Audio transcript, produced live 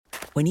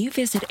When you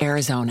visit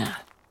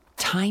Arizona,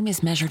 time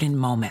is measured in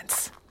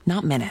moments,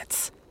 not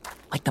minutes.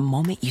 Like the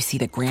moment you see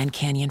the Grand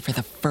Canyon for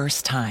the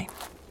first time.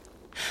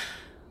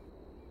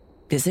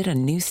 Visit a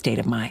new state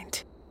of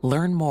mind.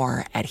 Learn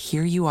more at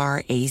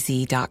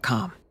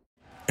hereyouareaz.com.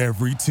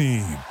 Every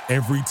team,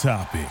 every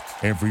topic,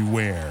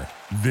 everywhere.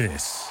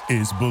 This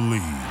is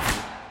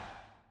Believe.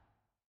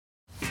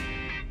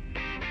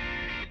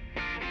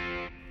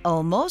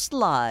 Almost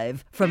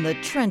live from the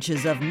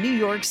trenches of New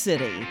York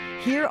City,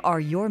 here are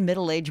your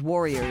middle-aged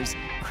warriors,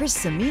 Chris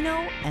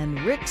Cimino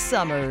and Rick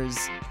Summers.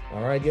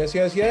 All right, yes.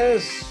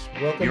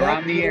 Welcome You're back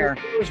on the air.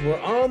 We're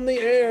on the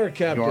air,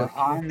 Captain. You're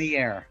on the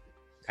air.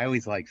 I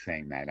always like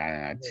saying that. I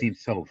don't know. It seems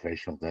so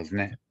official, doesn't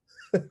it?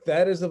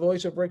 That is the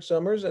voice of Rick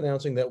Summers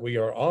announcing that we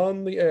are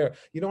on the air.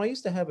 You know, I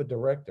used to have a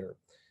director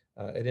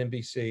at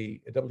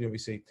NBC, at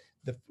WNBC.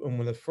 One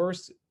of the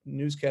first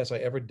newscasts I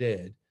ever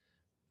did,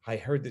 I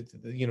heard that,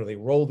 they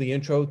roll the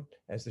intro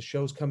as the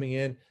show's coming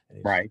in. And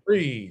it's right.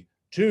 3,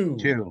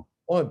 2,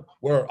 1.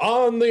 We're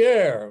on the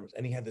air.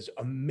 And he had this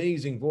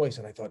amazing voice.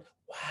 And I thought,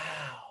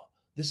 wow,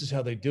 this is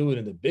how they do it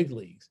in the big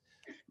leagues.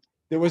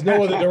 There was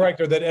no other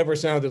director that ever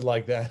sounded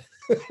like that.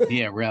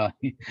 Yeah, really.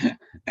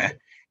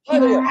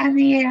 We're on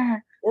the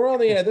air. We're on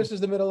the air. This is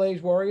the Middle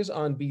Age Warriors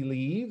on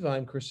Believe.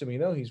 I'm Chris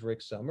Cimino. He's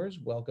Rick Summers.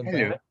 Welcome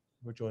back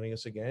for joining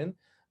us again.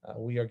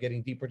 We are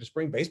getting deeper into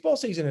spring. Baseball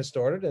season has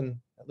started, and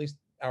at least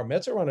our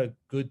Mets are on a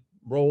good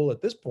roll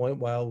at this point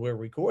while we're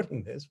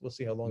recording this. We'll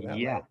see how long that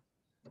lasts.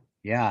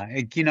 Yeah.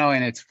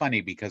 And it's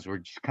funny because we're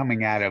just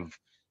coming out of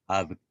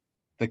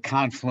the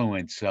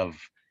confluence of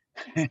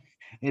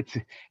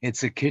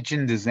it's a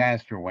kitchen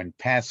disaster when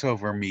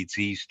Passover meets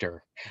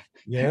Easter.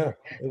 Yeah,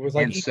 it was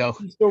like Easter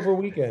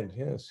weekend.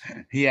 Yes.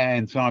 Yeah,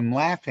 and so I'm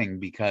laughing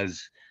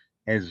because,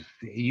 as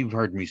you've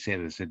heard me say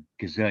this a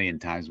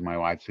gazillion times, my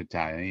wife's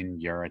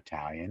Italian, you're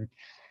Italian.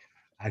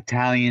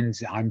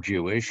 Italians, I'm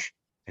Jewish.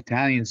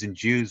 Italians and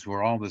Jews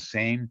were all the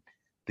same.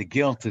 The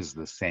guilt is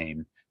the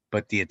same,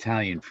 but the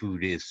Italian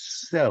food is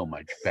so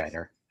much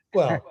better.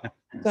 Well,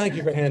 thank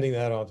you for handing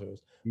that on to us.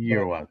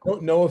 You're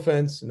welcome. No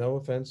offense to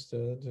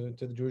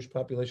the Jewish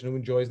population who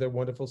enjoys their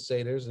wonderful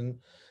seders and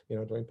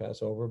during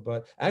Passover.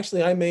 But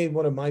actually, I made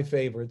one of my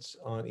favorites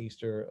on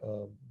Easter,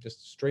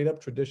 just straight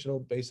up traditional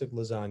basic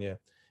lasagna.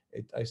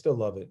 I still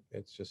love it.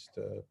 It's just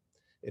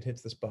it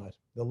hits the spot.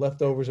 The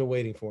leftovers are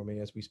waiting for me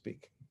as we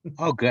speak.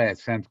 Oh, good.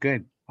 Sounds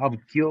good. Oh,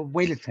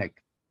 wait a sec.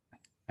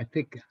 I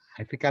think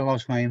I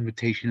lost my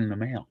invitation in the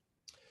mail.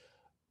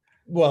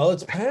 Well,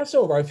 it's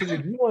Passover. I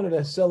figured you wanted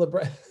to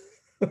celebrate.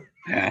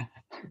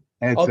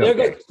 Oh, there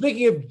you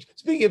go.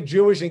 Speaking of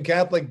Jewish and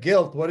Catholic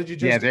guilt, what did you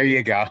just? Yeah, there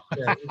you go.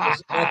 Yeah, you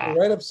just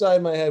right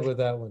upside my head with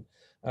that one.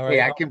 All right.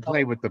 Hey, I can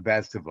play with the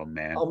best of them,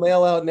 man. I'll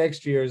mail out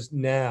next year's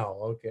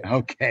now.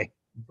 Okay.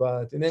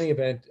 But in any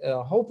event,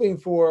 hoping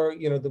for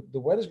the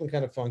weather's been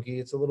kind of funky.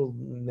 It's a little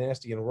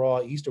nasty and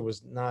raw. Easter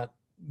was not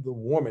the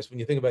warmest. When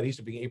you think about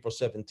Easter being April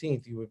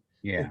 17th, you would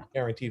think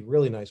guaranteed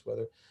really nice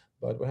weather.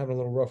 But we're having a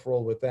little rough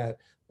roll with that.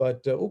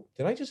 But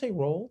did I just say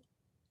roll?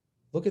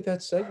 Look at that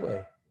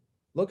segue.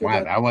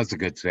 Wow, that was a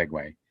good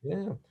segue.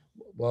 Yeah.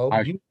 Well,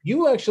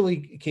 you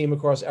actually came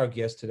across our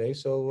guest today,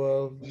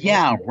 so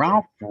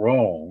Ralph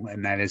Roll,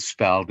 and that is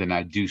spelled, and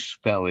I do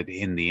spell it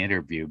in the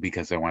interview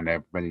because I want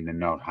everybody to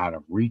know how to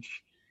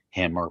reach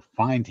him or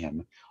find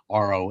him.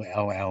 Rolle.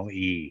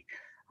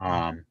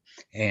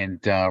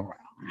 And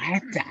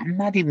I'm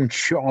not even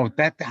sure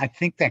that I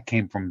think that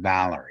came from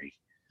Valerie,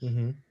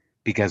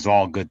 because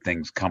all good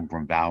things come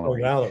from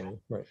Valerie. Oh, Valerie,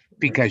 right?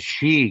 Because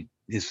she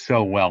is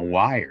so well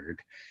wired.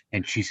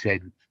 And she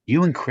said,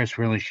 you and Chris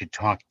really should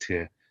talk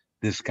to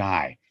this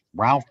guy.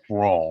 Ralph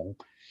Roll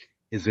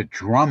is a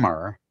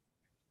drummer,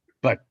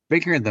 but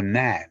bigger than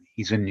that,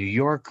 he's a New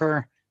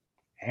Yorker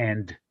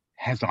and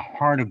has a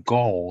heart of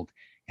gold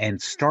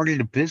and started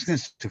a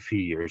business a few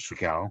years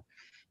ago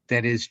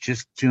that is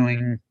just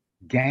doing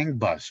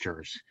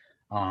gangbusters.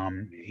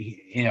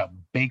 In a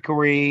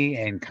bakery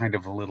and kind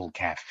of a little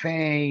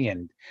cafe.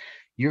 And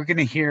you're going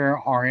to hear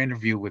our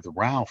interview with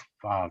Ralph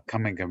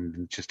coming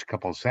in just a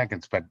couple of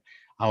seconds, but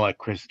I'll let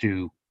Chris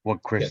do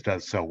what Chris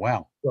does so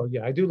well. Well,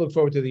 yeah, I do look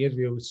forward to the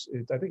interview.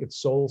 I think it's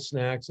Soul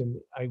Snacks. And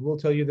I will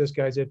tell you this,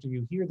 guys, after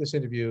you hear this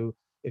interview,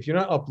 if you're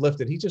not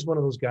uplifted, he's just one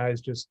of those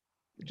guys, just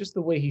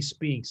the way he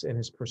speaks and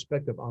his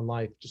perspective on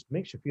life just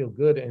makes you feel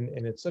good.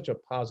 And it's such a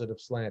positive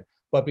slant.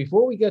 But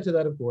before we get to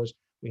that, of course,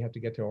 we have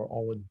to get to our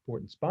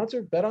all-important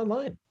sponsor,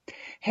 BetOnline.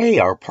 Hey,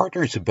 our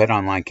partners at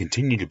BetOnline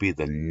continue to be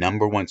the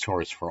 #1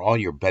 source for all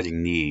your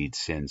betting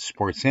needs and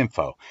sports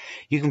info.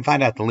 You can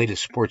find out the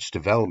latest sports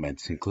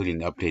developments,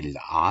 including updated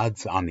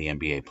odds on the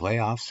NBA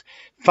playoffs,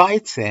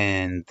 fights,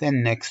 and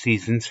then next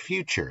season's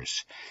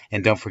futures.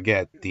 And don't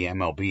forget, the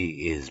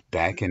MLB is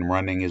back and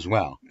running as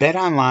well.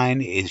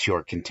 BetOnline is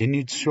your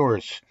continued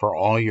source for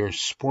all your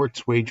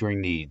sports wagering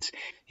needs,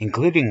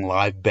 including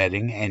live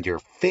betting and your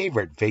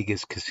favorite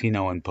Vegas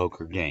casino and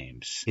poker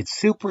games. It's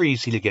super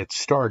easy to get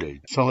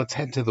started, so let's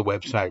head to the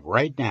website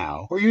right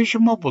now or use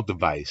your mobile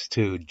device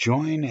to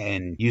join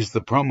and use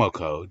the promo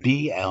code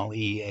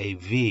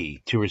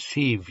BLEAV to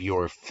receive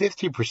your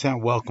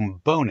 50% welcome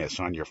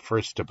bonus on your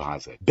first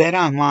deposit. Bet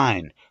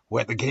online,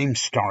 where the game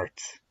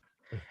starts.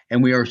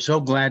 And we are so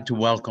glad to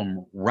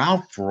welcome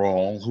Ralph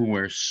Roll, who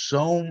wears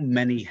so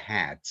many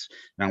hats.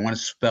 And I want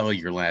to spell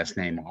your last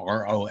name,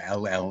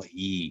 Rolle.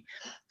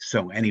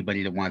 So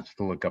anybody that wants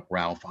to look up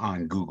Ralph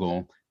on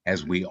Google,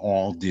 as we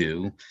all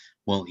do,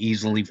 will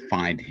easily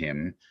find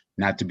him,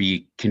 not to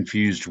be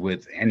confused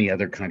with any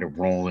other kind of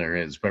role there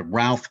is. But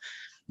Ralph,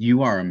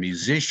 you are a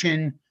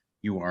musician,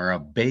 you are a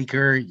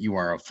baker, you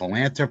are a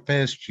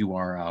philanthropist, you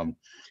are a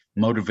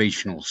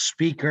motivational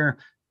speaker.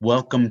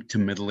 Welcome to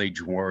Middle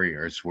Age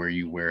Warriors, where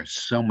you wear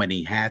so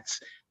many hats.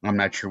 I'm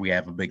not sure we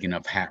have a big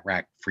enough hat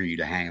rack for you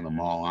to hang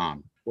them all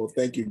on. Well,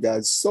 thank you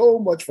guys so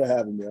much for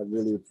having me. I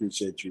really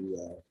appreciate you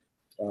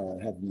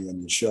having me on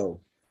your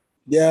show.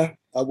 Yeah,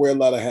 I wear a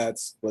lot of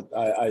hats, but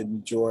I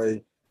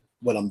enjoy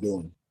what I'm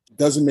doing. It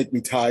doesn't make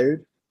me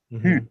tired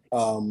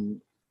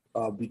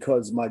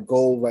because my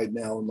goal right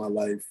now in my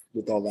life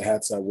with all the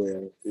hats I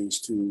wear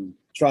is to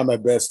try my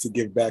best to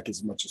give back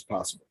as much as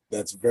possible.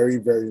 That's very,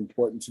 very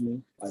important to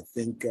me. I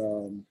think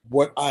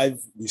what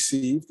I've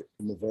received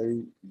from a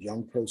very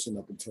young person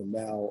up until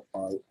now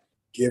are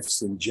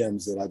gifts and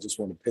gems that I just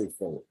want to pay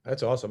forward.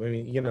 That's awesome. I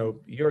mean, you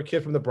know, you're a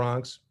kid from the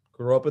Bronx,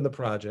 grew up in the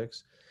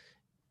projects.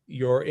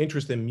 Your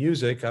interest in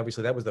music,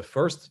 obviously, that was the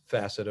first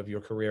facet of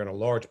your career and a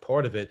large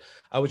part of it.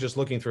 I was just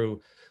looking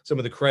through some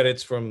of the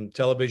credits from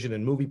television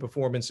and movie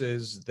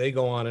performances. They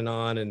go on,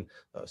 and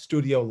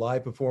studio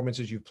live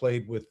performances. You've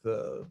played with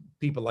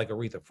people like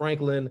Aretha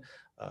Franklin,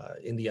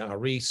 India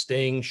Arie,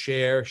 Sting,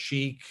 Cher,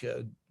 Chic,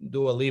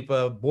 Dua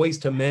Lipa,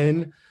 Boyz II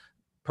Men,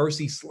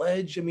 Percy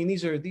Sledge. I mean,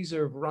 these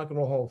are Rock and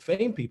Roll Hall of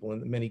Fame people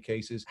in many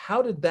cases.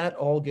 How did that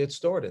all get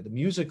started? The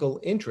musical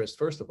interest,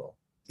 first of all.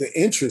 The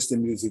interest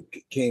in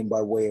music came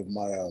by way of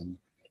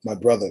my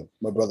brother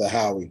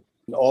Howie,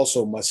 and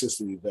also my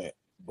sister Yvette,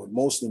 but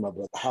mostly my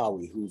brother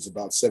Howie, who's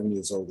about 7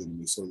 years older than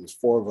me. So there's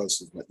four of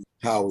us: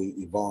 Howie,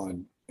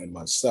 Yvonne, and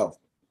myself.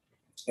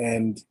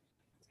 And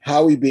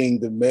Howie being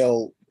the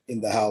male in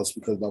the house,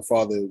 because my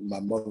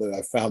mother,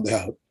 I found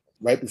out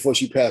right before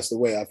she passed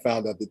away, I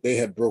found out that they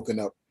had broken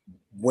up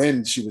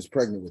when she was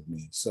pregnant with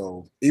me.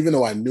 So even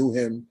though I knew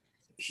him,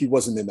 he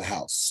wasn't in the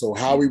house. So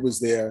Howie was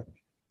there.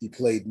 He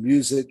played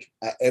music,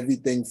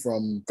 everything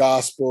from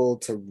gospel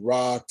to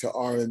rock to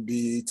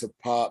R&B to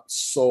pop,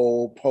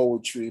 soul,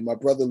 poetry. My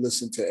brother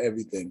listened to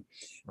everything.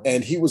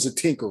 And he was a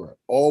tinkerer,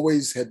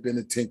 always had been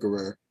a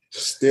tinkerer,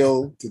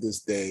 still to this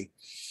day.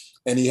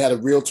 And he had a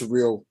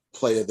reel-to-reel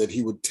player that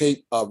he would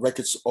take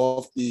records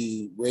off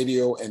the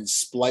radio and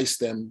splice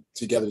them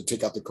together to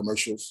take out the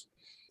commercials.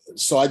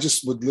 So I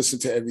just would listen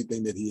to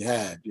everything that he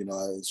had. You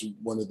know, it's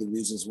one of the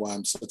reasons why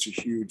I'm such a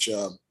huge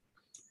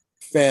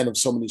fan of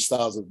so many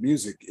styles of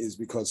music, is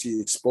because he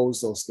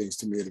exposed those things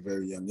to me at a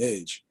very young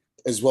age,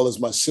 as well as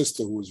my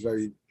sister, who was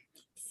very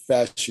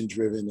fashion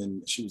driven,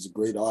 and she was a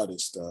great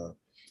artist.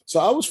 So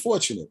I was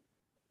fortunate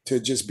to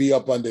just be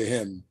up under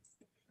him,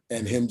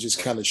 and him just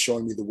kind of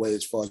showing me the way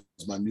as far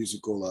as my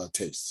musical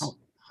tastes.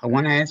 I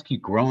want to ask you,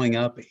 growing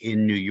up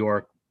in New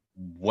York,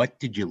 what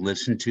did you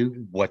listen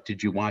to? What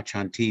did you watch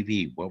on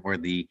TV? What were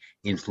the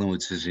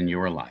influences in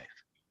your life?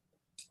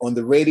 On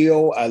the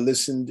radio, I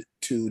listened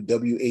to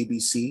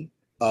WABC.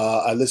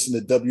 I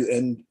listened to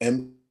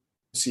WMCA,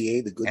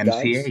 the Good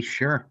Guys. MCA,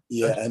 sure.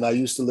 Yeah, and I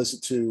used to listen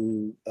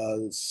to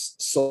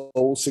Soul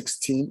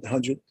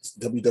 1600,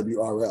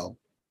 WWRL.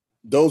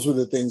 Those were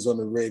the things on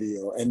the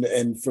radio.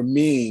 And for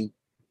me,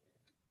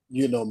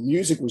 you know,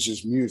 music was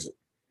just music.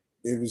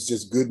 It was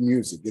just good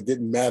music. It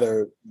didn't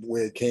matter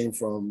where it came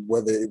from,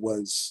 whether it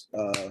was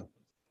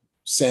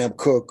Sam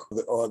Cooke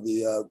or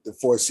the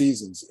Four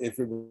Seasons. If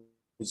it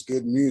was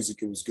good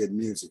music, it was good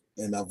music.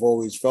 And I've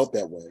always felt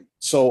that way.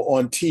 So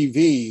on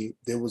TV,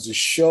 there was a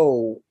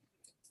show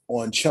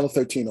on Channel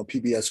 13 on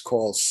PBS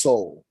called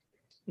Soul.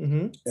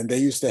 Mm-hmm. And they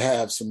used to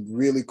have some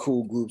really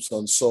cool groups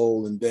on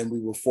Soul. And then we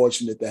were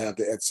fortunate to have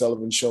the Ed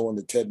Sullivan Show and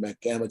the Ted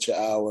McAmateur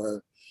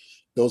Hour.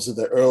 Those are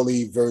the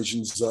early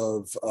versions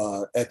of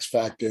X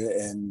Factor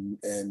and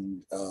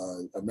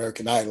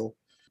American Idol.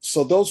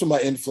 So those were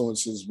my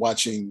influences,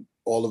 watching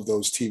all of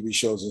those TV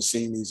shows and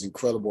seeing these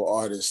incredible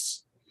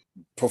artists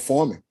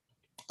performing.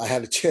 I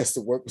had a chance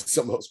to work with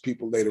some of those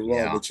people later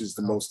on, which is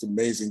the most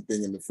amazing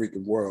thing in the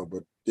freaking world.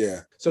 But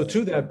yeah. So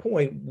to that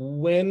point,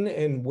 when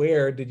and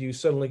where did you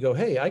suddenly go,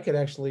 hey, I could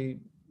actually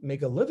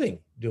make a living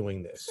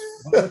doing this?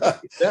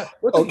 That's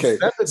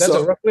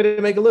a rough way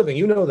to make a living.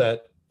 You know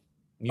that.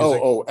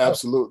 Music. Oh,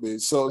 absolutely.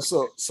 So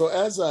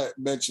as I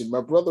mentioned,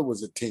 my brother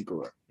was a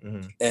tinkerer.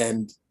 Mm-hmm.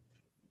 And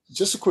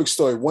just a quick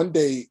story. One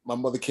day, my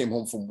mother came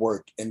home from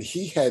work and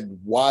he had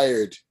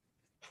wired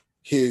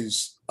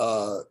his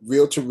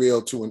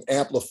reel-to-reel to an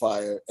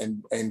amplifier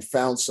and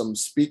found some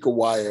speaker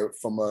wire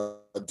from a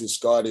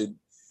discarded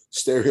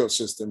stereo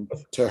system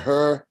to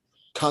her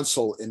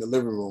console in the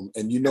living room,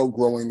 and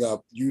growing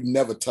up, you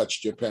never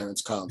touched your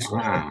parents' console.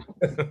 Wow.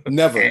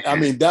 Never. I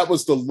mean, that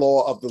was the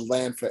law of the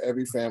land for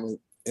every family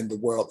in the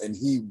world, and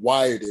he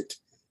wired it.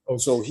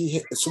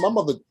 Okay. So my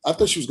mother, I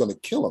thought she was going to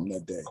kill him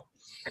that day.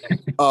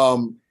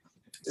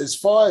 As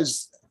far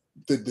as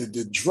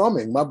the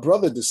drumming, my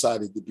brother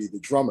decided to be the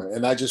drummer,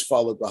 and I just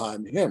followed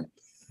behind him.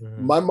 Mhm.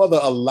 My mother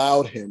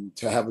allowed him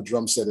to have a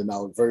drum set in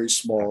our very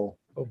small,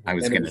 Oh, I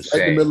was and it going to was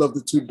right in say, the middle of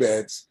the two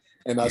beds.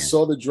 And I Yeah.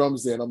 saw the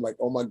drums there, and I'm like,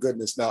 oh my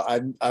goodness. Now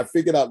I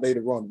figured out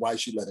later on why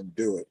she let him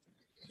do it.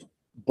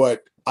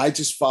 But I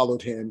just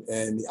followed him,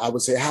 and I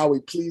would say, Howie,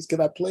 please, can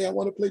I play? I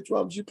want to play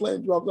drums. You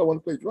playing drums? I want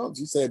to play drums.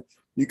 He said,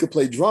 you could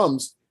play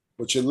drums,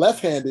 but you're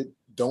left-handed.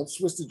 Don't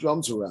switch the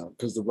drums around,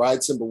 because the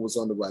ride cymbal was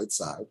on the right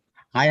side.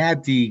 I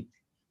had the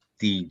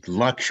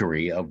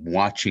luxury of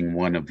watching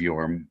one of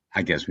your,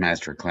 I guess,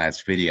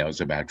 masterclass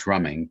videos about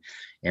drumming,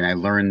 and I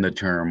learned the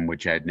term,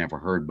 which I'd never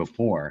heard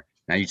before.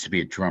 I used to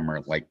be a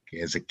drummer, like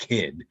as a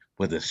kid,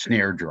 with a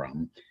snare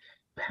drum.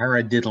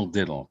 Paradiddle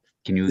diddle.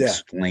 Can you Yeah.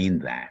 explain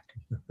that?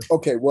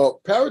 Okay,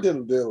 well,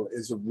 paradiddle diddle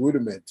is a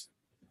rudiment,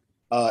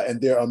 and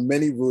there are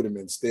many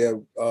rudiments.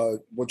 There are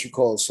what you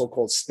call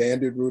so-called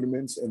standard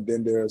rudiments, and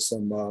then there are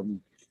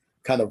some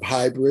kind of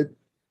hybrid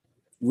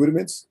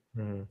rudiments.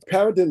 Mhm.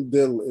 Paradiddle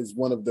diddle is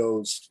one of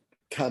those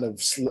kind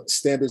of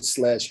standard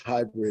 /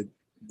 hybrid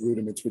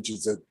rudiments, which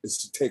is a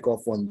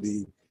takeoff on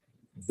the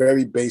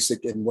very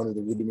basic and one of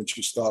the rudiments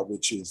you start,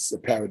 which is a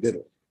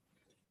paradiddle.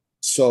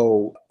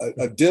 So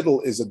a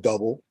diddle is a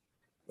double.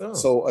 Oh.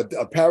 So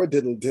a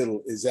paradiddle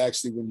diddle is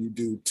actually when you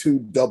do two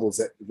doubles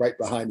that right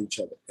behind each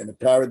other, and a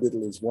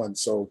paradiddle is one.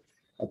 So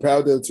a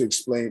paradiddle, to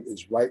explain,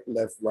 is right,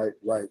 left, right,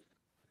 right.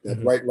 That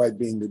Mhm. right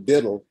being the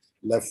diddle,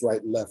 left,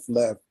 right, left,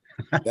 left.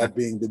 That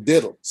being the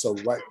diddle. So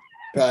right,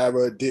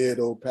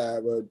 paradiddle,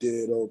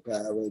 paradiddle,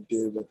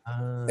 paradiddle.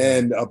 Ah.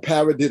 And a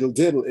paradiddle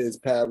diddle is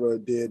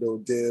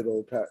paradiddle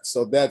diddle.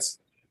 So that's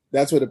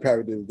what a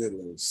paradiddle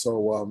diddle is.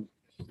 So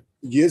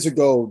years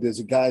ago, there's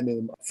a guy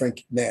named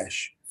Frank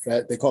Nash.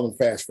 They call him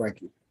Fast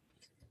Frankie,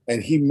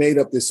 and he made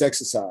up this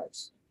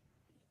exercise.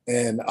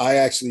 And I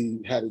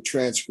actually had it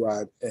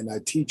transcribed, and I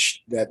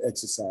teach that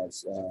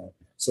exercise.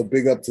 So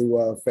big up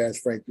to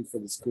Fast Frankie for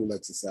this cool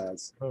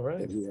exercise. All right.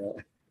 that he,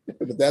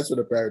 but that's what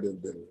a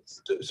paradiddle diddle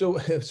is.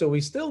 So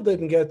we still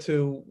didn't get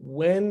to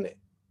when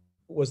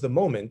was the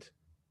moment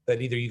that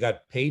either you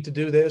got paid to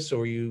do this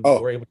or you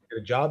were able to get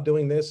a job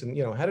doing this, and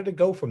how did it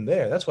go from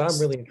there? That's what I'm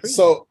really intrigued.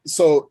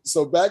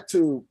 So back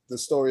to the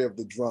story of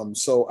the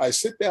drums. So I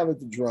sit down at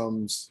the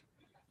drums,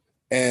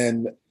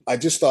 and I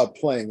just start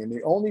playing. And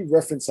the only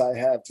reference I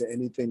have to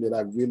anything that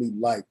I really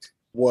liked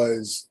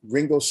was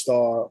Ringo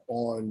Starr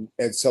on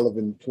Ed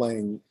Sullivan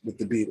playing with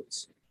the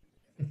Beatles.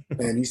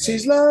 And he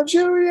sees loves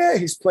you, yeah,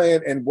 he's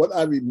playing. And what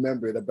I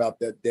remembered about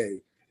that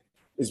day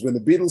is when the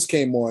Beatles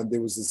came on,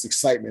 there was this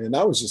excitement. And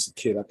I was just a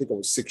kid. I think I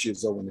was 6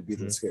 years old when the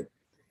Beatles hit.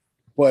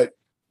 But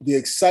the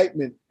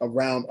excitement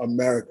around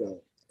America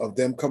of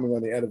them coming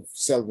on the Ed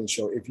Sullivan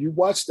show, if you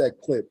watch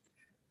that clip,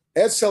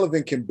 Ed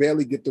Sullivan can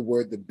barely get the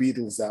word the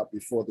Beatles out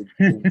before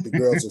the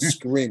girls are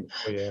screaming.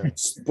 Oh, yeah.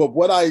 But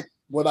what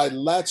I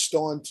latched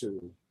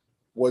onto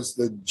was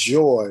the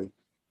joy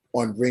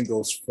on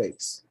Ringo's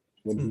face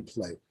when he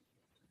played.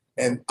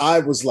 And I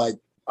was like,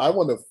 I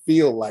want to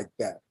feel like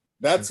that.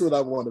 That's what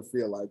I want to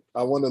feel like.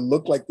 I want to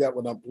look like that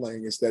when I'm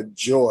playing. It's that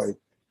joy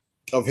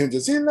of him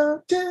just,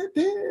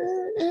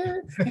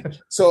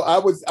 so I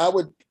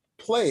would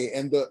play,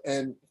 and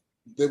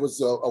there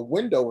was a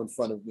window in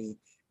front of me,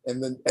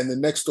 and the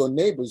next door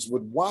neighbors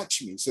would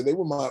watch me. So they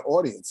were my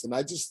audience, and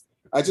I just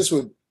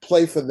would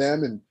play for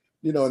them, and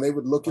and they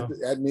would look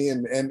at me,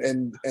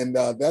 and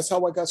that's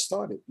how I got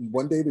started.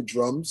 One day the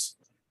drums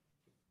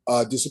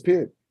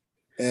disappeared.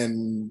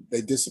 And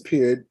they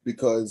disappeared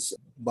because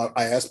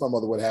I asked my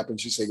mother what happened.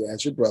 She said,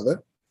 ask your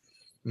brother.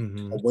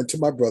 Mm-hmm. I went to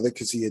my brother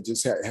because he had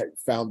just had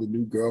found a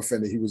new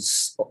girlfriend that he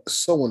was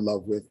so in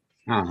love with.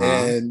 Uh-huh.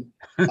 And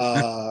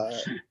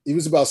he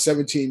was about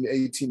 17,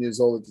 18 years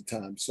old at the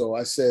time. So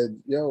I said,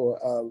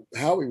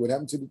 Howie, what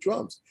happened to the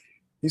drums?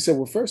 He said,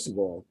 well, first of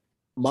all,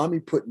 mommy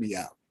put me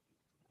out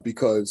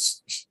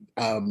because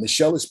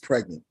Michelle is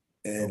pregnant.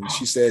 And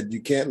she said,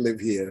 you can't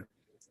live here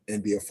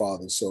and be a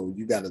father, so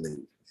you got to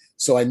leave.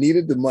 So I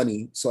needed the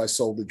money, so I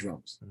sold the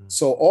drums. Mm-hmm.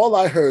 So all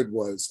I heard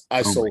was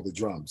I sold the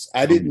drums.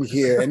 I didn't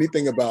hear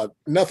anything about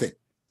nothing.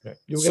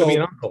 You were going to be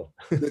an uncle.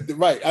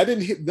 Right. I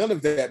didn't hear none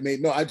of that.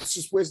 I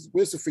just, where's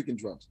the freaking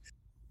drums?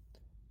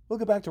 We'll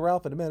get back to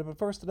Ralph in a minute, but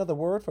first another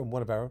word from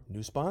one of our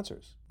new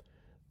sponsors.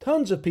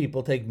 Tons of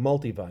people take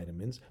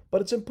multivitamins,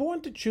 but it's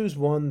important to choose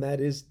one that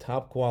is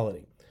top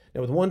quality. Now,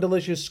 with one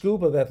delicious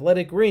scoop of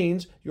Athletic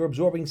Greens, you're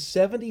absorbing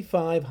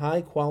 75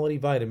 high-quality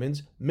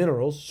vitamins,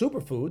 minerals,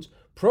 superfoods,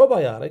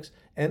 probiotics,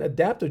 and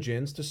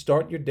adaptogens to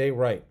start your day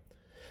right.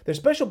 Their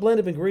special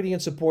blend of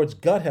ingredients supports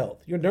gut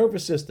health, your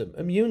nervous system,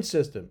 immune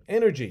system,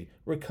 energy,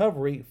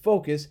 recovery,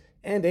 focus,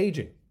 and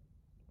aging.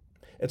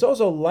 It's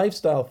also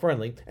lifestyle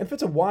friendly and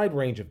fits a wide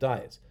range of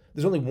diets.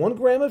 There's only 1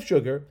 gram of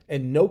sugar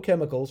and no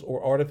chemicals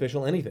or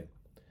artificial anything.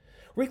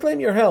 Reclaim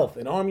your health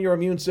and arm your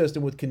immune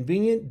system with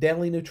convenient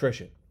daily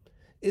nutrition.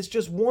 It's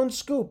just one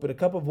scoop in a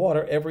cup of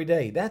water every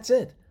day. That's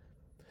it.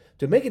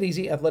 To make it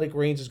easy, Athletic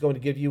Greens is going to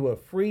give you a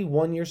free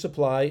 1-year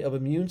supply of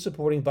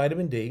immune-supporting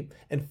vitamin D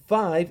and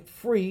 5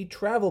 free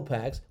travel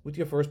packs with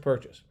your first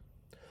purchase.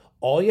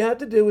 All you have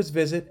to do is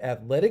visit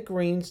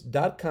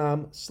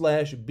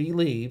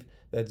athleticgreens.com/believe.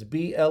 That's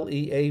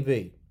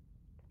BLEAV.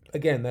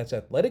 Again, that's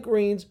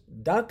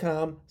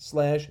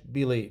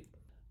athleticgreens.com/believe.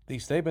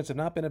 These statements have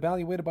not been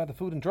evaluated by the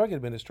Food and Drug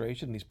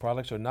Administration. These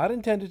products are not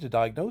intended to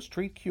diagnose,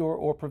 treat, cure,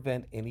 or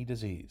prevent any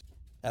disease.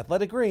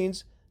 Athletic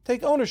Greens,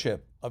 take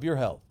ownership of your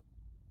health.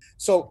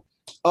 So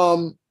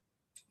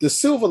the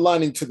silver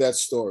lining to that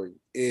story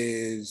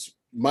is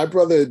my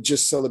brother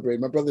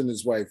and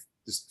his wife,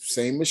 the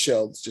same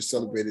Michelle, just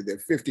celebrated their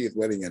 50th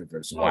wedding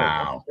anniversary.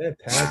 Wow. And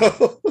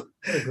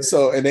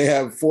they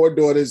have 4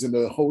 daughters and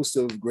a host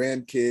of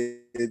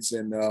grandkids.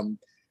 And,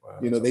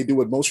 they do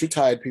what most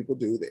retired people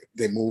do.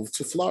 They move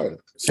to Florida.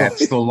 So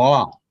that's the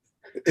law.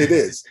 It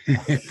is.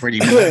 Pretty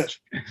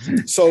much.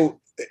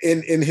 So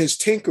in his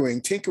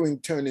tinkering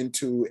turned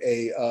into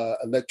a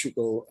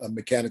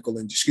mechanical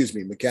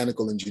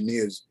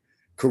engineer's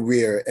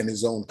career and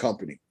his own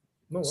company.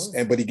 Oh,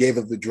 wow. But he gave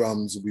up the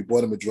drums. We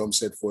bought him a drum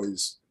set for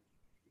his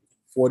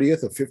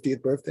 40th or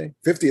 50th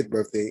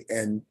birthday,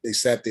 and they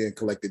sat there and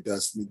collected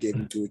dust, and he gave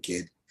them to a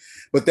kid.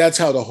 But that's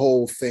how the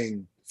whole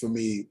thing for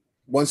me,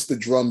 once the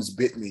drums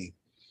bit me,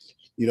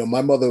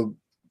 my mother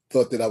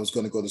thought that I was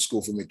going to go to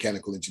school for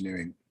mechanical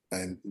engineering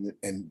and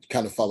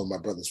kind of follow my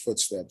brother's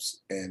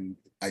footsteps, and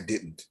I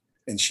didn't.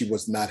 And she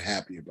was not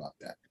happy about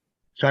that.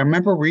 So I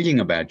remember reading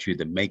about you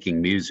that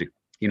making music,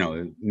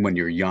 when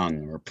you're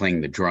young or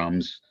playing the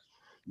drums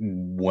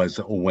was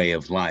a way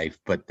of life,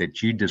 but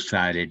that you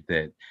decided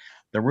that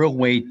the real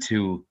way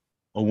to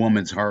a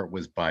woman's heart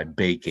was by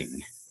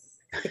baking.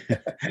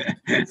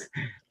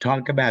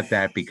 Talk about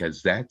that,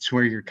 because that's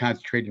where you're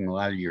concentrating a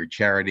lot of your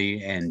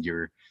charity and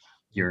your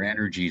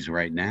energies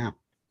right now.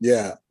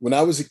 Yeah. When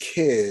I was a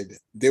kid,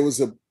 there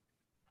was a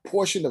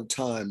portion of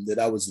time that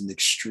I was an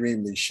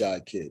extremely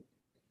shy kid.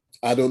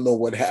 I don't know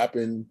what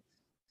happened.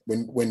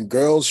 When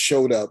girls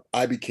showed up,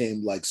 I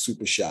became like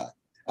super shy.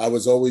 I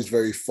was always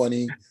very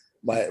funny.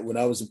 When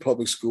I was in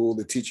public school,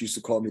 the teacher used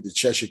to call me the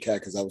Cheshire Cat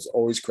because I was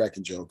always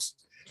cracking jokes.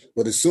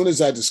 But as soon as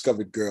I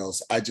discovered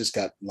girls, I just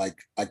got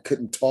I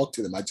couldn't talk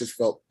to them. I just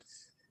felt,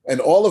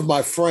 and all of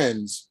my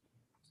friends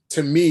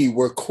to me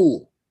were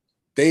cool.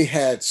 They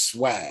had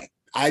swag.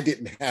 I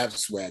didn't have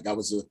swag. I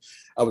was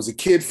a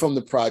kid from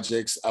the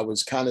projects. I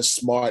was kind of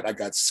smart. I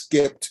got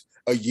skipped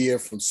a year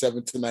from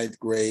 7th to 9th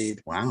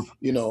grade. Wow.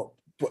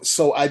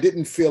 So I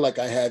didn't feel like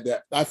I had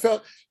that. I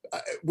felt,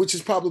 which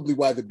is probably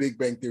why The Big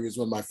Bang Theory is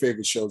one of my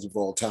favorite shows of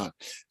all time.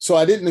 So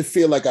I didn't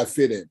feel like I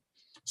fit in.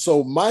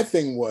 So my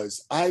thing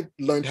was, I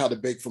learned how to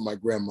bake from my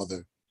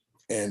grandmother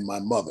and my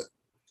mother.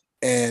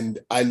 And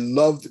I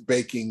loved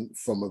baking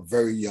from a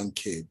very young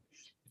kid.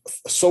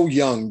 So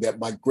young that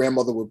my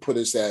grandmother would put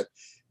us at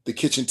the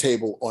kitchen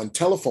table on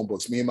telephone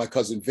books, me and my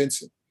cousin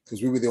Vincent,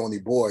 because we were the only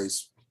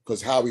boys,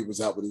 because Howie was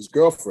out with his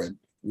girlfriend.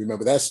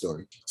 Remember that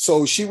story?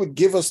 So she would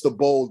give us the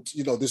bowl.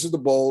 This is the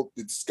bowl.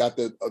 It's got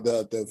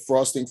the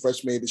frosting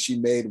fresh made that she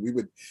made. We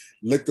would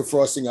lick the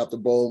frosting out the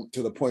bowl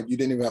to the point you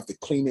didn't even have to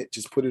clean it.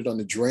 Just put it on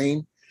the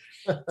drain.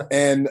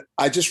 And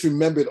I just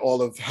remembered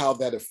all of how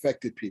that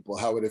affected people,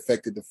 how it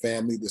affected the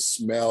family, the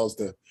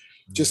smells,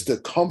 just the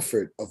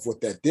comfort of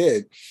what that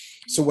did.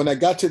 So when I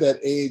got to that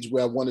age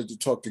where I wanted to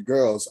talk to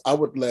girls, I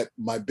would let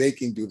my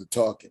baking do the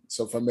talking.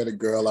 So if I met a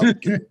girl, I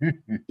would give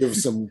her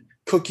some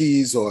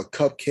cookies or a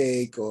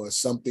cupcake or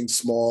something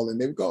small, and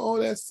they would go, "Oh,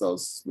 that's so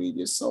sweet.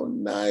 You're so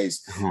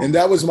nice." And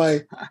that was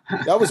my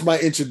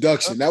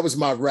introduction. That was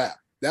my rap.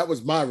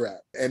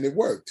 And it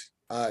worked.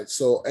 All right.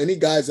 So any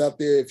guys out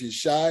there, if you're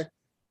shy,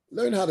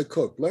 learn how to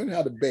cook, learn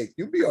how to bake.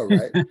 You'll be all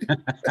right.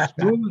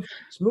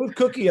 smooth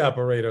cookie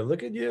operator.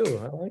 Look at you.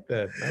 I like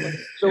that.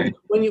 So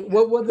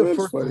what were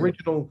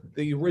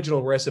the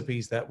original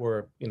recipes that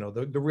were,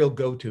 the real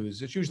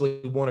go-tos? It's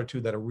usually one or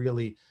two that are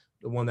really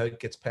the one that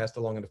gets passed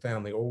along in the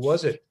family, or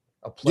was it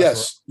a plethora?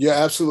 Yes, you're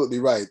absolutely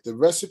right. The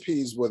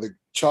recipes were the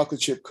chocolate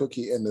chip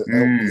cookie and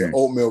the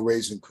oatmeal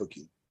raisin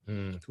cookie.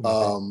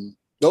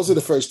 Those are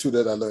the first two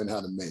that I learned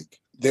how to make.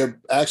 They're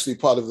actually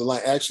part of the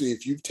line. Actually,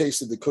 if you've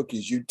tasted the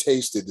cookies, you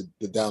tasted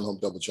the Down Home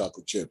double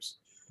chocolate chips.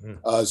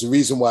 There's a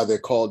reason why they're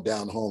called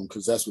Down Home,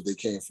 because that's what they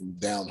came from,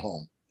 down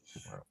home.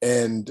 Wow.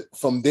 And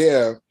from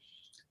there,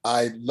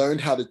 I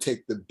learned how to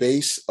take the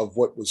base of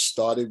what was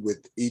started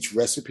with each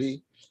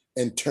recipe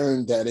and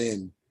turn that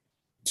in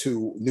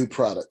to new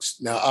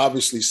products. Now,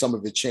 obviously, some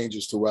of it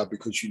changes throughout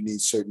because you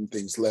need certain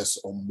things less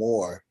or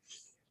more.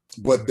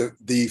 But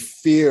the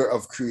fear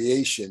of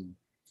creation,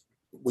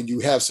 when you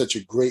have such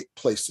a great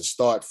place to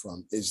start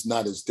from, is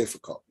not as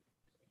difficult.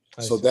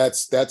 So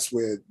that's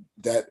where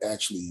that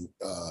actually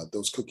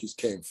those cookies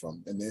came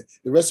from, and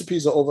the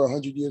recipes are over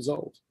 100 years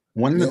old.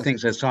 One of the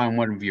things I saw in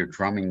one of your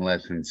drumming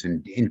lessons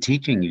and in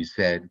teaching, you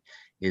said,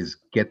 is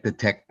get the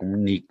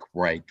technique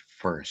right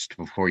first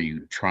before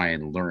you try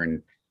and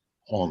learn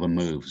all the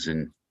moves,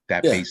 and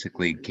that Yeah.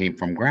 basically came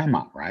from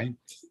grandma, right?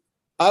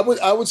 I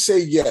would say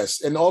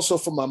yes, and also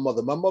for my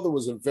mother. My mother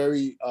was a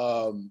very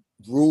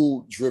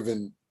rule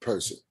driven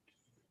person.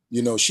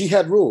 You know, she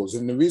had rules,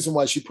 and the reason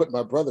why she put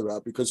my brother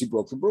out because he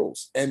broke the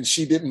rules, and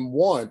she didn't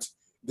want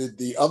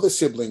the other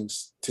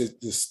siblings to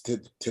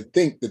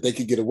think that they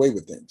could get away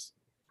with things.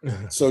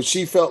 So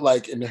she felt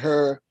like in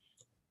her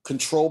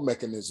control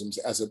mechanisms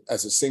as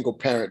a single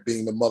parent,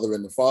 being the mother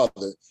and the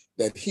father,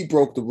 that he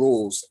broke the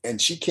rules,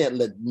 and she can't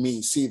let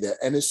me see that.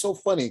 And it's so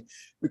funny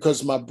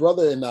because my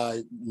brother and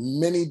I,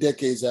 many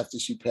decades after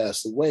she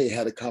passed away,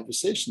 had a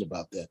conversation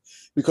about that,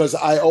 because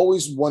I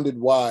always wondered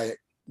why,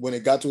 when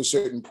it got to a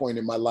certain point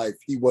in my life,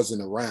 he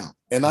wasn't around.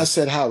 And I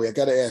said, Howie, I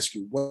got to ask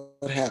you,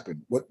 what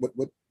happened? What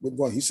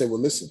wrong? He said,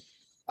 well, listen,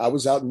 I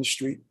was out in the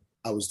street.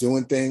 I was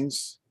doing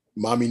things.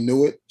 Mommy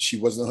knew it. She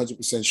wasn't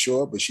 100%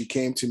 sure, but she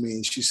came to me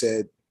and she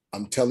said,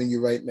 I'm telling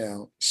you right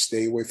now,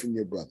 stay away from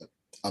your brother.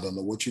 I don't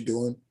know what you're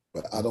doing,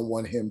 but I don't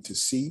want him to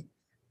see.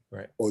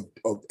 Right.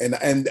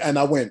 And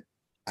I went,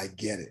 I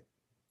get it.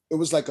 It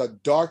was like a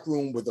dark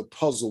room with a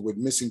puzzle with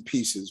missing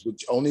pieces,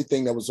 which only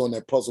thing that was on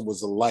that puzzle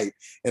was a light.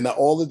 And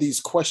all of these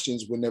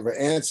questions were never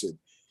answered.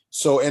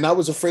 So, and I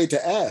was afraid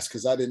to ask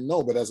because I didn't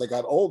know. But as I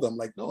got older, I'm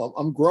like, no,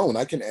 I'm grown.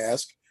 I can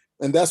ask.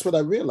 And that's what I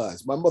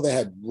realized. My mother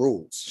had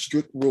rules,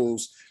 strict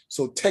rules.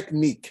 So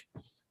technique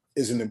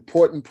is an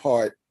important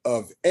part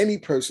of any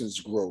person's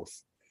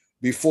growth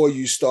before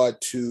you start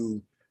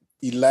to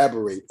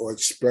elaborate or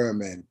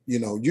experiment. You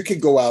know, you can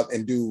go out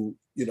and do,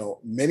 you know,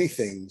 many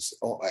things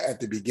at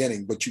the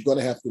beginning, but you're going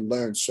to have to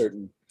learn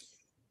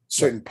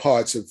certain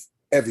parts of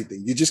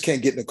everything. You just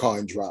can't get in the car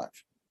and drive.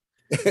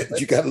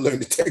 You got to learn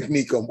the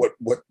technique on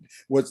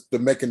what the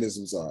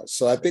mechanisms are.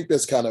 So I think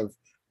that's kind of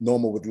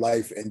normal with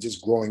life and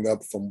just growing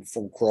up from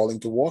crawling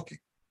to walking.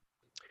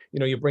 You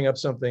know, you bring up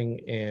something,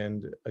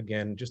 and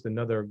again, just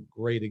another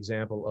great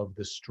example of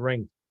the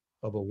strength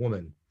of a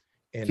woman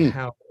and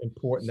how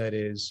important that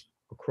is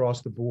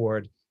across the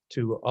board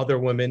to other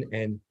women,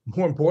 and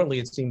more importantly,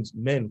 it seems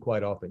men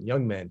quite often,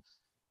 young men.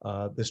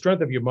 The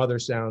strength of your mother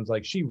sounds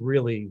like she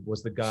really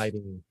was the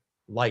guiding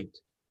light,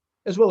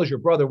 as well as your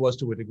brother was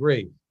to a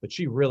degree, but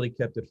she really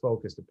kept it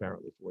focused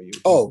apparently for you.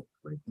 Oh,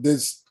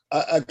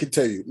 I could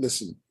tell you,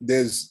 listen,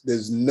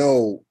 there's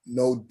no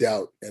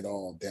doubt at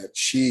all that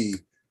she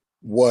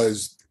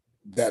was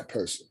that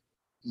person.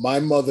 My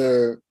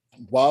mother,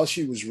 while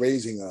she was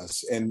raising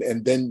us,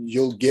 and then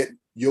you'll get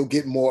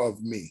more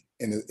of me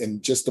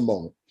in just a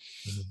moment.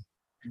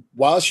 Mm-hmm.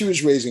 While she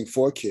was raising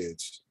 4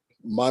 kids,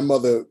 my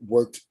mother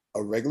worked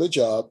a regular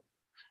job,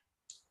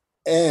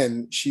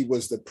 and she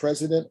was the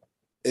president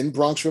in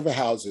Bronx River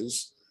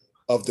Houses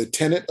of the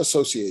Tenant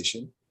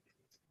Association,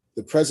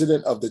 the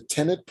president of the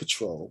Tenant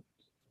Patrol.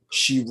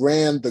 She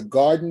ran the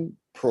garden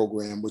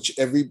program, which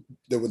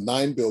there were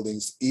 9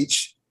 buildings.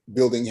 Each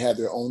building had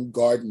their own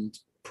garden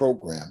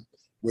program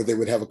where they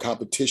would have a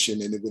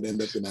competition and it would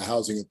end up in a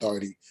housing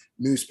authority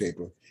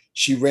newspaper.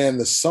 She ran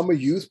the summer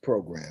youth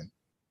program,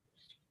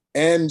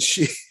 and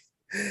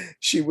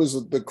she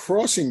was the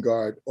crossing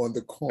guard on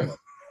the corner.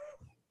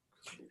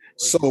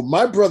 So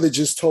my brother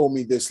just told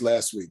me this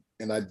last week,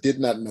 and I did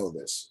not know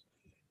this.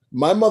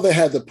 My mother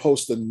had to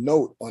post a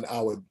note on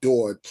our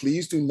door,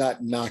 please do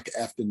not knock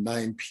after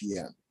 9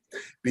 p.m.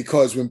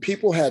 Because when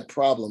people had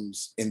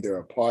problems in their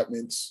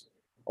apartments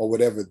or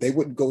whatever, they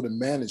wouldn't go to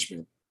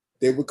management.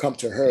 They would come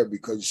to her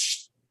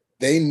because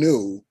they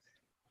knew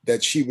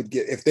that she would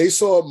get, if they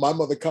saw my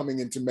mother coming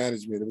into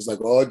management, it was like,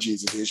 oh,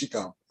 Jesus, here she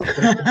comes.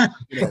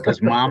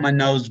 Because mama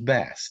knows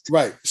best.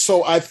 Right.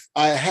 So I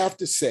have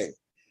to say,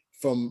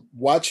 from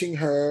watching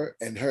her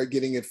and her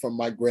getting it from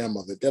my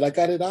grandmother, that I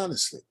got it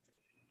honestly.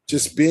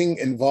 Just being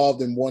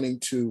involved in wanting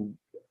to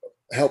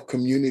help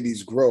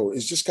communities grow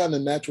is just kind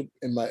of natural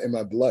in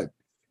my blood,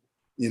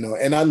 you know,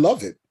 and I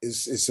love it.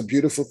 It's a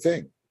beautiful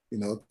thing, you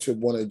know, to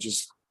want to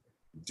just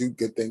do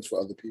good things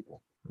for other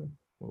people.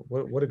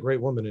 Well, what a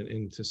great woman,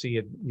 and to see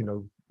it, you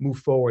know, move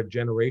forward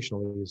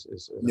generationally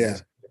is yeah.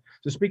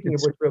 So speaking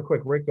of which, real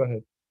quick, Rick, go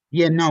ahead.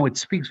 Yeah, no, it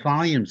speaks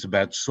volumes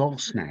about Soul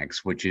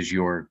Snacks, which is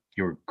your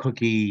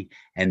cookie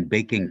and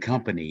baking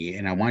company,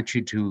 and I want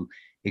you to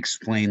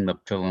explain the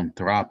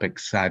philanthropic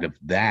side of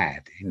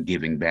that and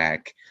giving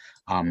back.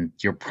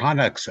 Your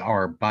products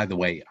are, by the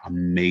way,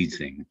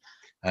 amazing.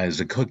 As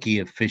a cookie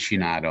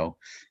aficionado,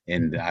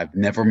 and I've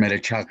never met a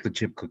chocolate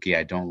chip cookie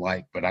I don't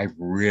like, but I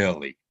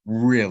really,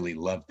 really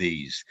love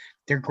these.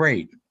 They're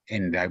great,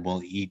 and I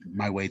will eat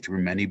my way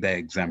through many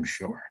bags, I'm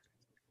sure.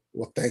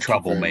 Well, thank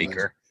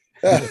Troublemaker.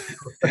 you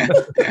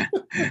very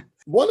much.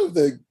 One of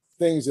the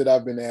things that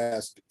I've been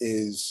asked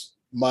is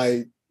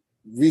my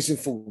reason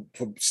for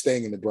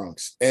staying in the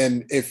Bronx.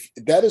 And if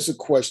that is a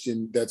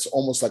question that's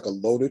almost like a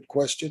loaded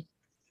question.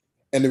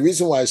 And the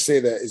reason why I say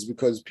that is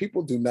because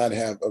people do not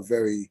have a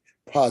very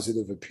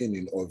positive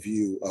opinion or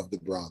view of the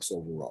Bronx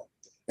overall.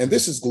 And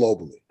this is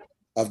globally.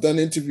 I've done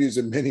interviews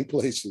in many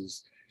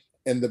places,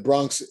 and the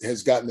Bronx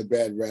has gotten a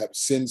bad rap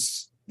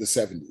since the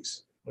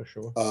 70s. For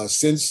sure.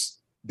 Since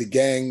the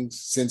gangs,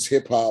 since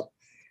hip hop,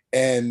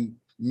 and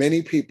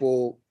many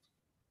people,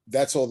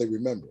 that's all they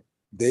remember.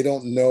 They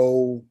don't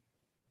know,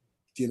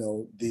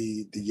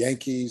 the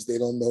Yankees. They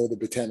don't know the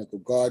Botanical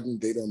Garden.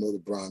 They don't know the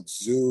Bronx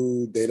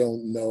Zoo. They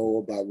don't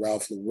know about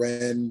Ralph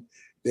Lauren.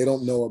 They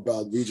don't know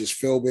about Regis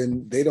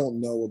Philbin. They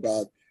don't know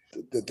about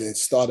the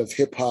start of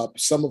hip hop.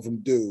 Some of them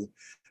do.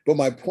 But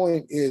my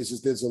point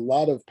is there's a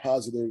lot of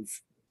positive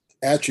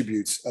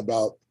attributes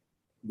about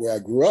where I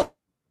grew up.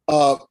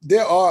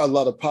 There are a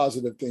lot of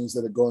positive things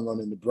that are going on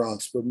in the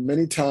Bronx, but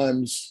many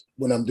times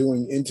when I'm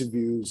doing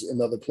interviews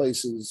in other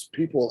places,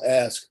 people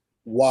ask,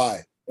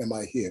 why am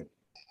I here?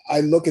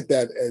 I look at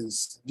that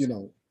as,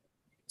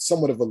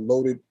 somewhat of a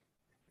loaded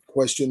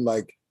question,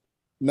 like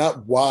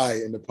not why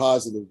in a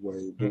positive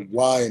way, but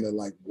why in a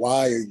like,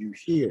 why are you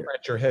here?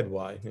 Scratch your head,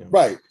 why? Yeah.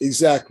 Right,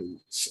 exactly.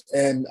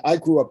 And I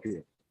grew up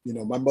here.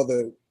 My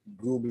mother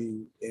grew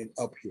me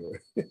up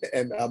here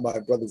and my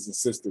brothers and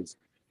sisters.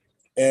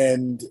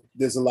 And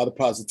there's a lot of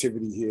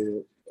positivity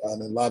here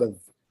and a lot of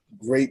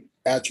great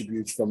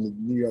attributes from the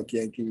New York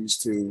Yankees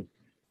to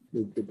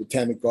the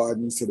Botanic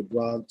Gardens, to the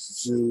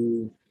Bronx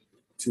Zoo,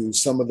 to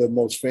some of the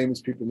most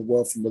famous people in the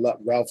world, from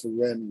Ralph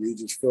Lauren,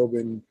 Regis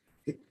Philbin,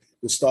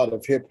 the start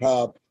of hip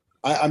hop.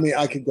 I mean,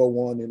 I could go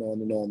on and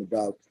on and on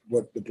about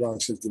what the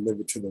Bronx has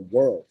delivered to the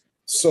world.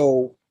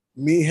 So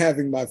me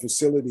having my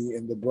facility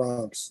in the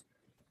Bronx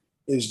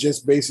is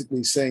just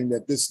basically saying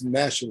that this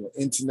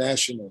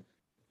international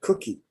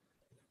cookie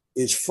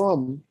is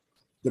from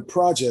the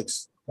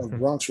projects of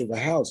Bronx River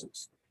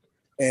houses.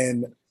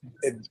 And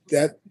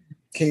that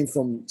came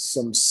from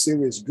some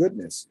serious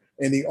goodness.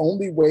 And the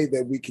only way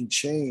that we can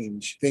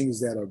change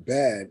things that are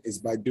bad is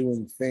by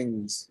doing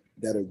things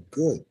that are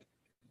good.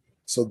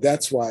 So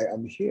that's why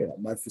I'm here.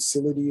 My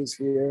facility is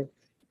here.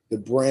 The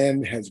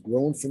brand has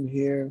grown from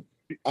here.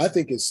 I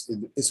think it's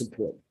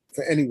important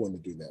for anyone to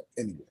do that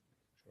anyway.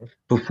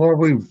 Before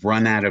we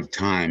run out of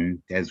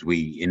time, as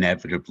we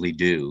inevitably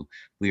do,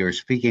 we are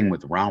speaking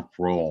with Ralph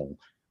Roll,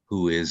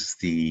 who is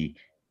the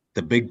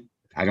big,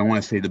 I don't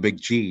want to say the big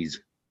cheese,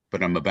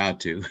 but I'm about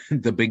to,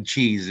 the big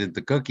cheese at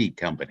the cookie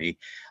company.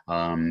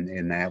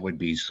 And that would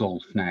be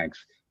Soul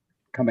Snacks,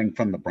 coming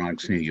from the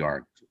Bronx, New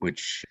York,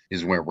 which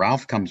is where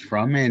Ralph comes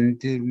from.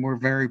 And we're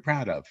very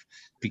proud of,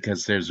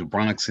 because there's a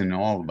Bronx in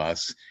all of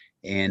us.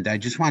 And I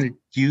just wanted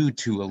you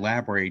to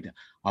elaborate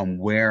on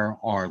where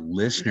our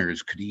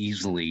listeners could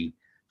easily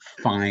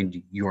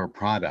find your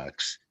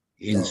products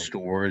in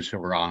stores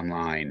or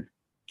online.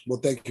 Well,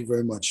 thank you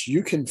very much.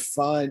 You can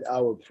find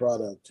our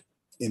product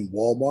in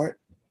Walmart.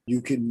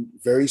 You can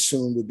very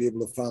soon we'll be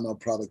able to find our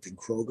product in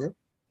Kroger.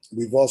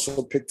 We've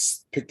also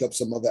picked up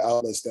some other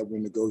outlets that we're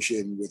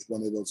negotiating with.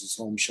 One of those is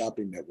Home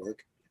Shopping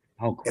Network.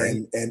 Oh,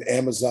 great. And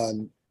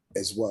Amazon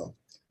as well.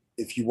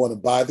 If you want to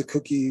buy the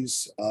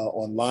cookies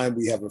online,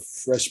 we have a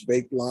fresh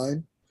baked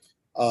line.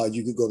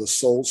 You can go to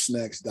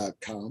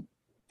soulsnacks.com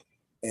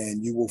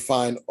and you will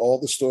find all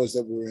the stores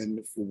that we're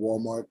in for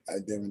Walmart.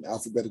 They're in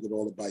alphabetical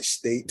order by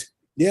state.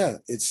 Yeah,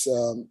 it's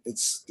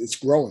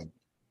growing.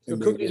 The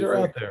cookies are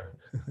out there.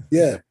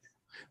 Yeah.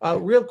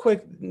 Real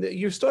quick,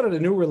 you started a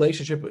new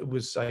relationship. It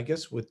was, I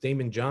guess, with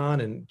Damon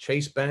John and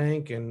Chase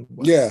Bank. And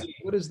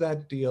what is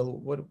that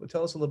deal?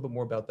 Tell us a little bit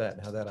more about that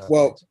and how that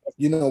operates.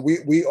 Well,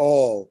 we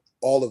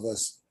all of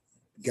us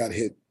got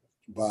hit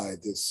by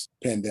this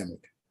pandemic.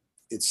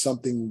 It's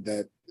something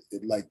that,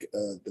 like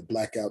the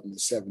blackout in the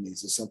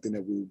 70s, is something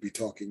that we will be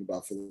talking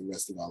about for the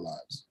rest of our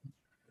lives.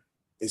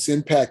 It's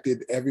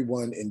impacted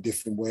everyone in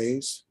different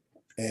ways.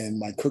 And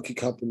my cookie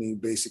company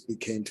basically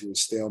came to a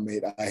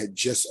stalemate. I had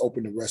just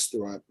opened a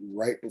restaurant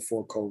right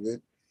before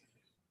COVID,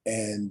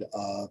 and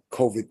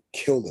COVID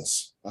killed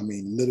us. I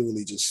mean,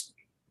 literally just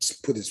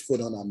put his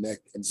foot on our neck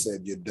and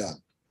said, "You're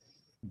done."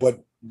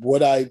 But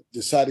what I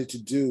decided to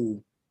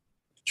do,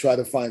 try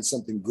to find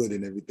something good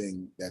in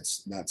everything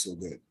that's not so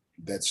good.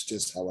 That's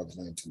just how I've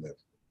learned to live.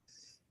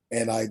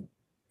 And I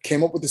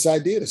came up with this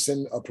idea to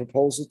send a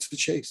proposal to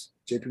Chase,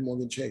 JP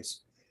Morgan Chase,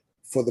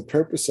 for the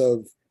purpose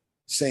of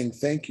saying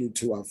thank you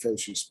to our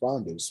first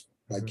responders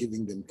by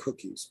giving them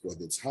cookies,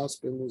 whether it's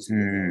hospitals,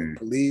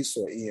 police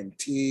or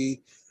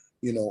EMT,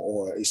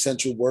 or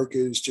essential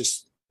workers.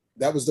 Just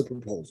that was the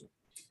proposal.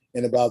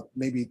 And about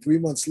maybe 3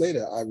 months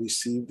later, I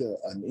received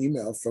an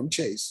email from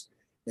Chase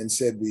and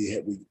said,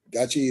 we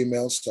got your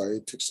email. Sorry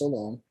it took so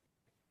long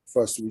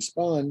for us to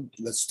respond.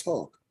 Let's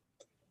talk.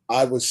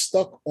 I was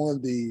stuck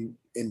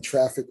in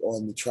traffic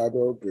on the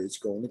Triborough Bridge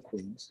going to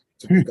Queens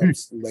to pick up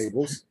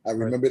labels. I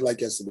remember it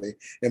like yesterday.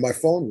 And my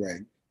phone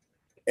rang.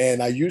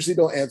 And I usually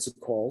don't answer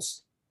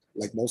calls,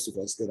 like most of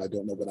us that I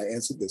don't know, but I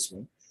answered this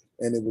one.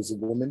 And it was a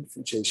woman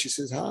from Chase. She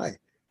says, "Hi,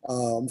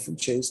 I'm from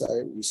Chase. I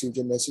received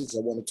your message. I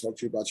want to talk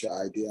to you about your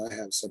idea. I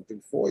have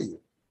something for you."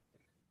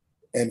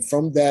 And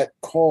from that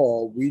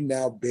call, we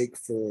now bake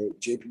for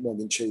JP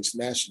Morgan Chase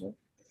National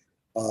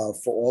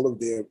for all of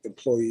their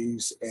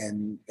employees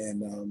and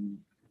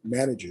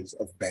managers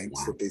of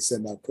banks that they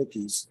send out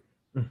cookies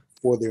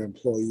for their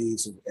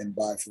employees and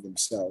buy for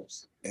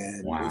themselves.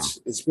 And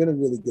it's been a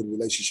really good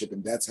relationship.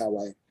 And that's how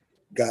I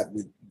got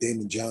with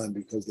Damon John,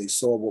 because they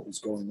saw what was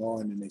going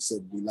on and they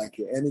said, "We like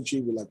your energy.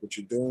 We like what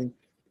you're doing."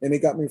 And they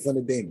got me in front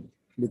of Damon.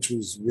 which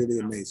was really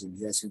amazing.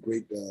 He had some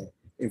great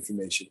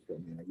information for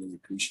me. I really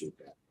appreciate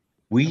that.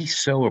 We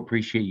so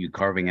appreciate you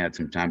carving out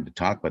some time to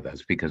talk with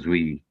us, because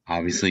we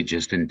obviously,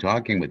 just in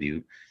talking with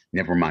you,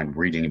 never mind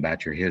reading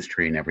about your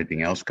history and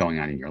everything else going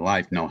on in your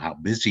life, know how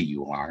busy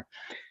you are.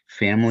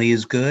 Family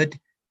is good.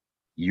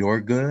 You're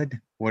good.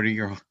 What are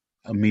your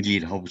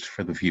immediate hopes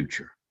for the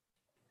future?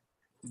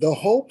 The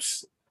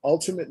hopes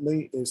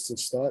ultimately is to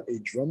start a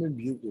drum and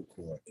bugle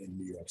corps in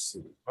New York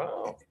City.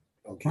 Wow.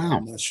 Okay, Wow.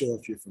 I'm not sure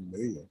if you're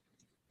familiar,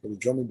 but a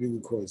drum and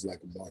bugle corps is like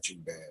a marching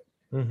band.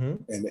 Mm-hmm.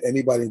 And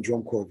anybody in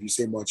drum corps, if you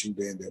say marching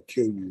band, they'll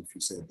kill you if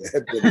you said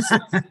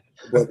that.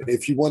 But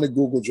if you want to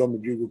Google drum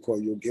and bugle corps,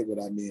 you'll get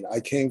what I mean.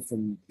 I came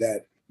from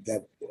that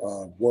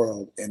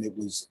world, and it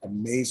was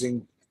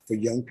amazing for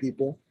young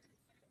people.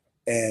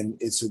 And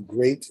it's a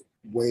great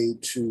way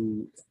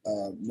to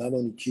not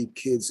only keep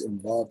kids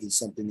involved in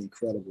something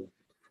incredible,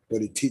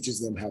 but it teaches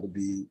them how to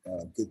be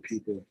good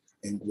people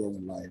and grow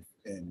in life.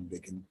 And they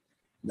can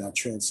now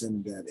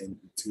transcend that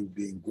into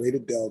being great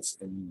adults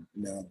and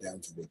now down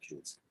to their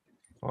kids.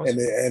 Awesome.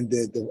 And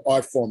the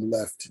art form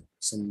left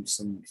some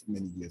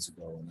many years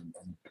ago, and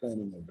I'm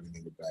planning on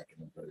bringing it back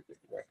in a very big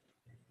way.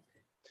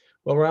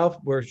 Well, Ralph,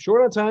 we're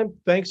short on time.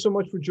 Thanks so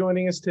much for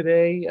joining us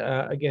today.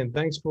 Again,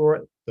 thanks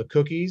for the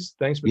cookies.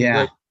 Thanks for the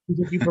great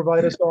music you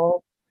provide us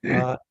all.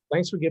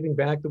 Thanks for giving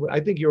back. I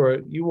think you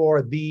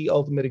are the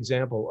ultimate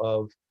example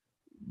of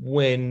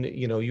when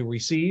you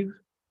receive,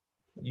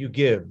 you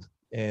give,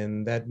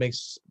 and that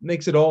makes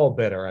it all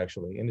better,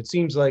 actually. And it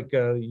seems like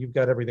you've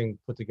got everything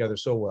put together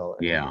so well.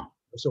 Yeah.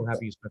 I'm so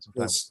happy you spent some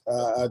time. Yes,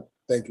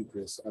 thank you,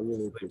 Chris. I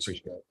really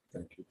appreciate that.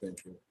 Thank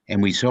you.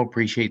 And we so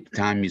appreciate the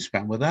time you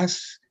spent with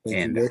us.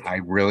 Thank you, Rick.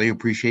 I really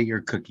appreciate your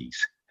cookies.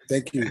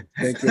 Thank you.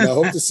 And I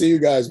hope to see you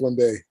guys one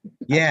day.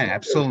 Yeah,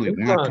 absolutely.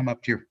 We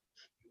want to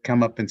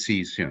come up and see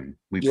you soon.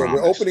 We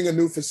promise. We're opening a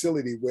new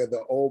facility where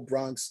the old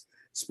Bronx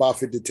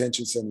Spofford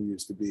Detention Center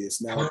used to be.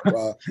 It's now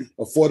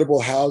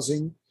affordable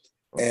housing,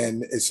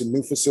 and it's a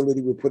new facility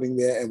we're putting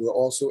there. And we're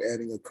also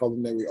adding a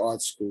culinary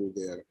arts school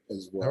there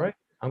as well. All right.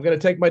 I'm going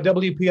to take my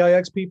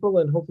WPIX people,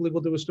 and hopefully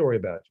we'll do a story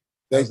about it.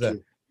 Thank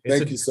you.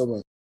 Thank you so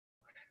much.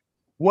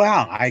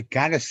 Well, I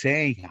got to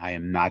say, I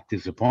am not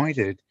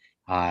disappointed.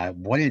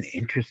 What an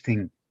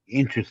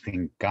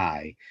interesting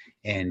guy.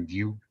 And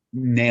you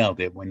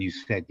nailed it when you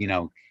said,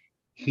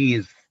 he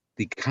is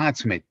the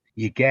consummate.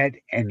 You get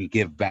and you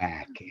give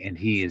back. And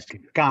he is,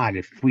 God,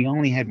 if we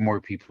only had more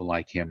people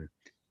like him.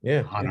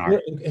 Yeah.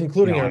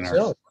 Including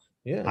ourselves.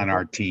 On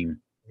our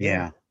team.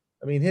 Yeah.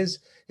 I mean, his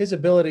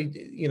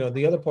ability,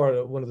 the other part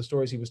of one of the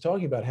stories he was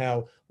talking about,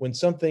 how when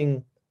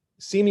something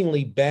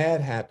seemingly bad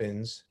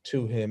happens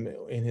to him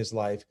in his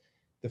life,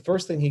 the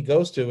first thing he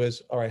goes to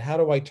is, all right, how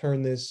do I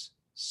turn this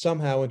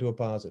somehow into a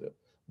positive,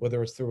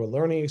 whether it's through a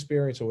learning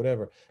experience or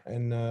whatever.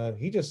 And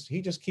he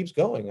just keeps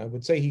going. I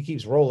would say he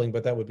keeps rolling,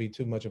 but that would be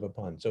too much of a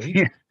pun. So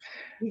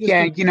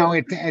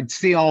it's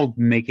the old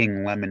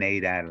making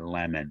lemonade out of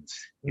lemons,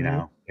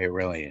 it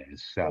really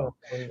is. So,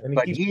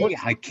 but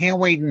I can't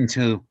wait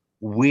until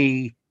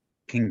we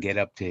can get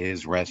up to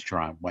his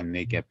restaurant when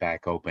they get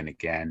back open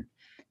again.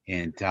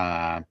 And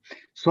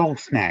Soul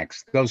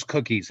Snacks, those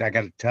cookies, I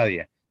got to tell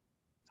you,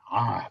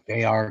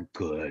 they are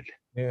good.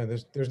 Yeah,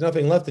 there's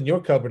nothing left in your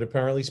cupboard,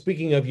 apparently.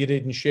 Speaking of, you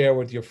didn't share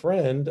with your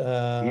friend.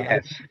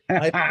 Yes.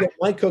 I get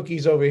my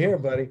cookies over here,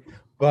 buddy.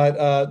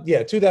 But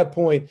to that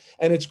point,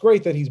 and it's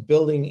great that he's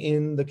building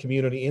in the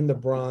community, in the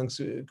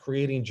Bronx,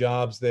 creating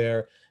jobs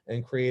there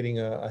and creating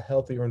a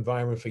healthier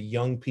environment for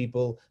young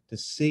people to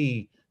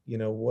see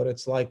what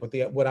it's like,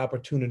 what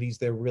opportunities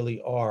there really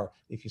are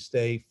if you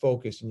stay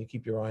focused and you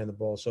keep your eye on the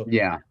ball. So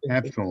yeah,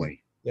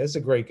 absolutely. It's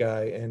a great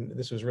guy, and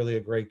this was really a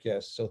great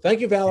guest. So thank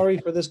you, Valerie,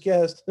 for this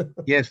guest.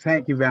 Yes,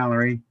 thank you,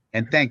 Valerie,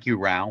 and thank you,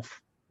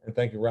 Ralph. And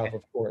thank you, Ralph,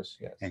 of course.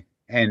 Yes.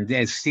 And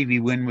as Stevie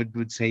Winwood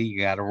would say, you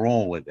got to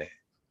roll with it.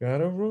 Got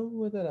to roll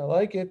with it. I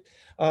like it.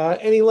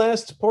 Any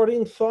last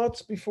parting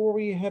thoughts before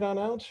we head on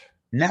out?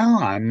 No,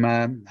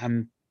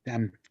 I'm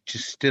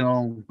just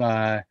still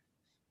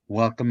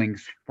welcoming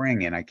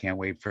spring, and I can't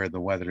wait for the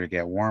weather to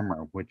get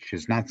warmer, which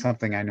is not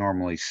something I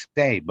normally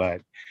say,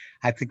 but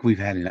I think we've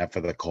had enough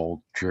of the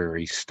cold,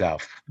 dreary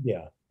stuff.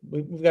 Yeah,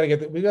 we've got to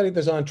get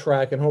this on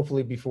track, and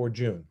hopefully before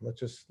June. Let's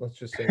just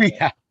say that.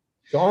 Yeah.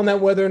 So on that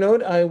weather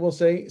note, I will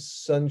say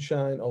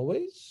sunshine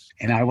always,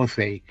 and I will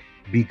say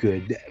be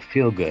good,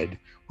 feel good.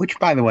 Which,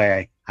 by the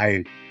way,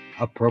 I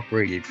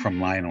appropriated from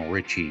Lionel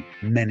Richie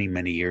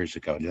many years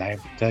ago. Did I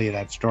ever tell you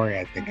that story?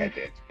 I think I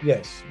did.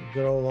 Yes,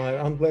 good old line.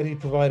 I'm glad he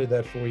provided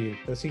that for you.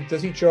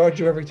 Does he charge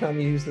you every time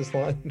you use this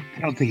line? I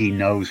don't think he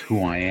knows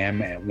who I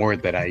am or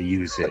that I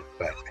use it,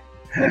 but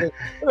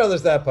well,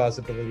 there's that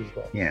possibility as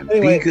well. Yeah,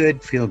 anyway, be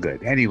good, feel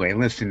good. Anyway,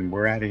 listen,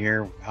 we're out of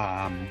here.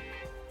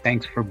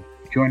 Thanks for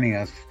joining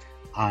us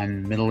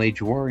on Middle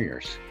Age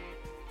Warriors.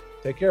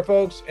 Take care,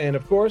 folks. And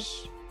of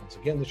course, once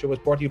again, the show was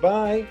brought to you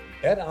by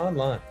Bet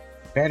Online.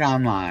 Bet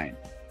Online.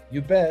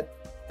 You bet.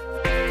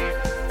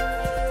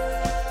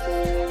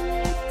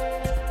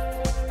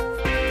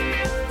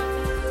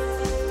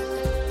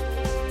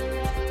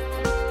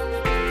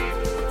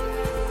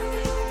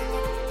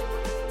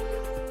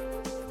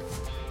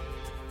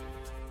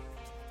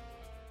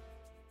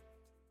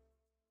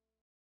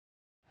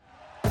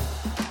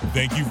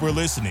 Thank you for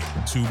listening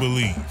to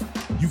Believe.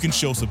 You can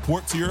show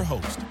support to your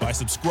host by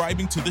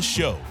subscribing to the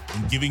show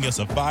and giving us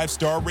a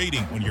 5-star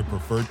rating on your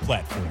preferred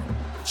platform.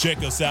 Check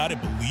us out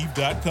at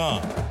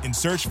Believe.com and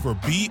search for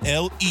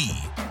BLEAV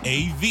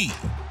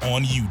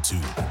on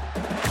YouTube.